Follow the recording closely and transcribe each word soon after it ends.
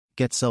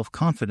get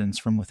self-confidence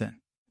from within.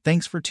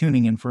 Thanks for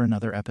tuning in for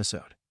another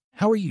episode.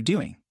 How are you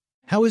doing?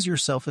 How is your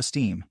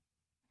self-esteem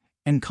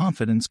and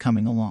confidence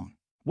coming along?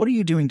 What are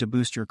you doing to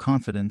boost your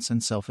confidence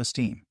and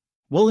self-esteem?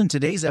 Well, in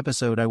today's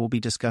episode, I will be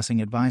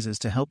discussing advices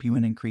to help you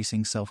in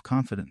increasing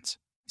self-confidence.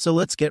 So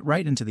let's get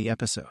right into the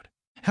episode.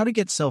 How to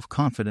get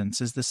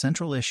self-confidence is the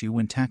central issue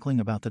when tackling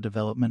about the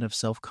development of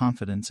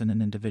self-confidence in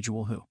an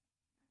individual who,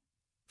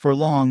 for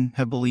long,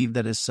 have believed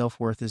that his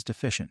self-worth is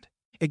deficient.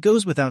 It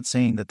goes without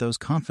saying that those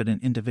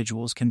confident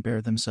individuals can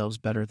bear themselves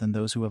better than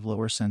those who have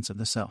lower sense of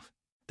the self.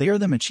 They are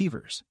them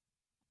achievers,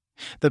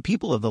 the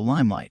people of the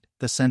limelight,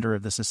 the center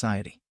of the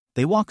society.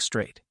 They walk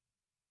straight,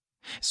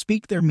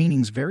 speak their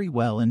meanings very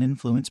well, and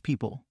influence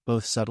people,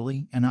 both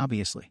subtly and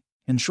obviously.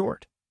 In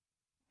short,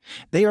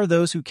 they are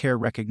those who care,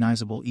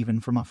 recognizable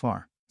even from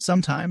afar.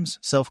 Sometimes,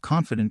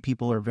 self-confident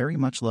people are very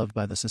much loved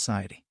by the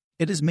society.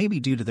 It is maybe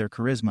due to their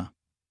charisma,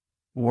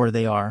 or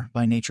they are,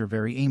 by nature,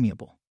 very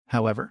amiable.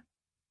 However,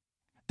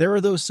 there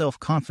are those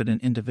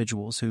self-confident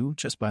individuals who,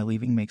 just by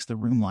leaving, makes the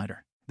room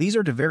lighter. These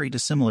are a very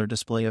dissimilar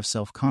display of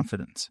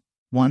self-confidence.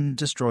 One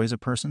destroys a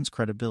person's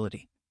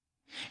credibility,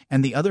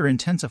 and the other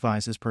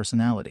intensifies his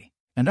personality.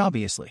 And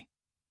obviously,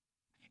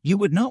 you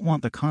would not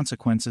want the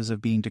consequences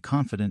of being too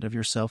confident of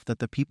yourself that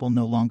the people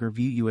no longer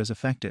view you as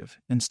effective.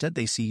 Instead,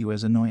 they see you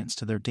as annoyance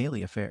to their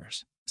daily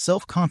affairs.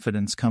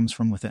 Self-confidence comes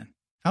from within.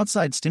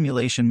 Outside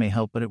stimulation may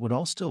help, but it would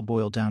all still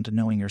boil down to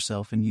knowing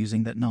yourself and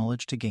using that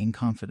knowledge to gain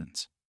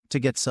confidence. To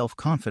get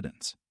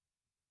self-confidence,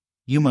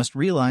 you must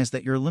realize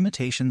that your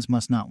limitations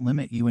must not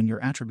limit you and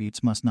your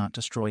attributes must not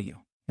destroy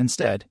you.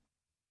 Instead,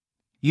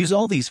 use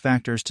all these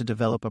factors to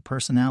develop a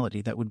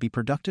personality that would be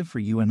productive for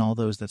you and all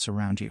those that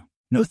surround you.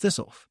 No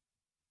thistle,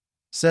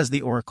 says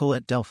the oracle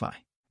at Delphi.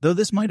 Though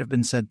this might have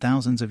been said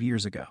thousands of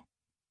years ago,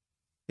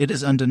 it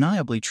is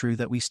undeniably true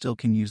that we still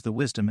can use the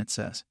wisdom it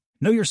says.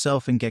 Know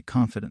yourself and get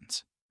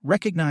confidence.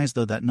 Recognize,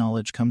 though, that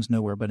knowledge comes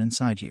nowhere but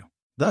inside you.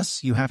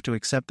 Thus, you have to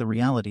accept the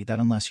reality that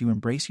unless you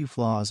embrace your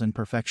flaws and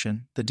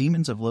perfection, the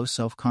demons of low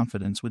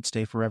self-confidence would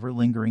stay forever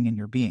lingering in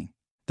your being.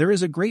 There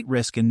is a great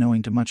risk in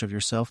knowing too much of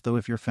yourself, though,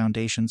 if your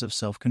foundations of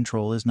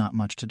self-control is not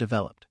much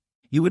developed.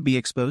 You would be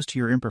exposed to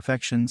your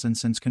imperfections, and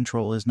since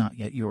control is not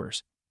yet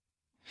yours,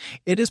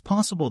 it is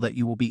possible that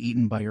you will be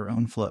eaten by your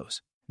own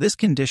flows. This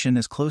condition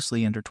is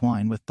closely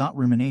intertwined with thought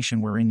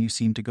rumination, wherein you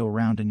seem to go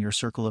around in your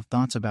circle of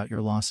thoughts about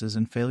your losses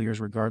and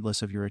failures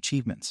regardless of your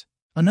achievements.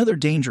 Another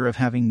danger of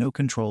having no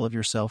control of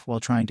yourself while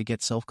trying to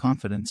get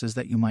self-confidence is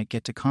that you might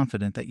get too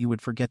confident that you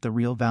would forget the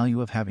real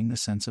value of having the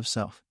sense of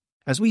self.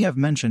 As we have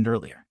mentioned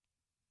earlier,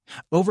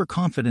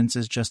 overconfidence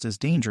is just as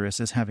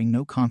dangerous as having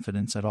no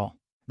confidence at all.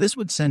 This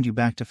would send you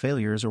back to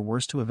failures or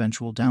worse, to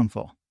eventual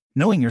downfall.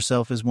 Knowing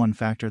yourself is one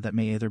factor that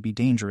may either be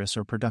dangerous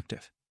or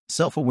productive.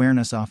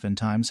 Self-awareness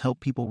oftentimes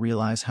helps people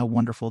realize how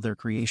wonderful their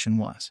creation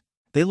was.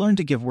 They learn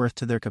to give worth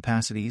to their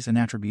capacities and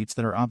attributes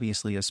that are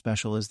obviously as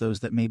special as those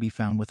that may be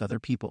found with other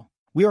people.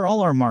 We are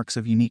all, our marks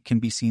of unique can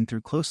be seen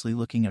through closely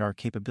looking at our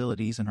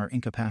capabilities and our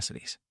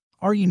incapacities.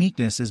 Our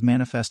uniqueness is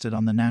manifested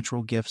on the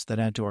natural gifts that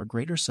add to our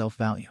greater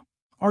self-value.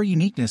 Our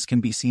uniqueness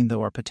can be seen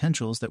through our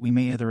potentials that we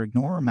may either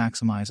ignore or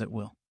maximize at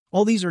will.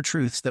 All these are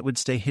truths that would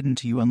stay hidden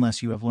to you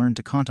unless you have learned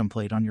to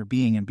contemplate on your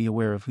being and be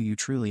aware of who you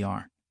truly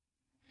are.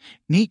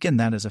 Unique, and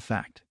that is a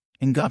fact.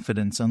 In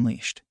Confidence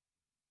Unleashed.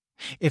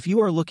 If you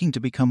are looking to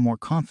become more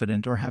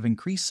confident or have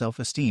increased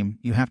self-esteem,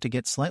 you have to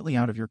get slightly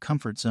out of your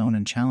comfort zone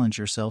and challenge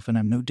yourself, and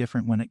I'm no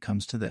different when it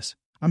comes to this.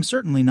 I'm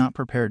certainly not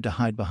prepared to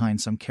hide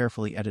behind some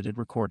carefully edited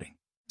recording.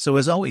 So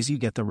as always, you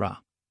get the raw,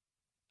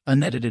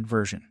 unedited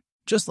version.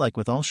 Just like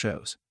with all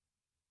shows,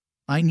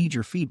 I need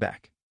your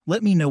feedback.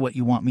 Let me know what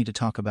you want me to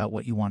talk about,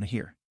 what you want to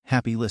hear.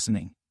 Happy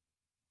listening,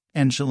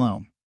 and shalom.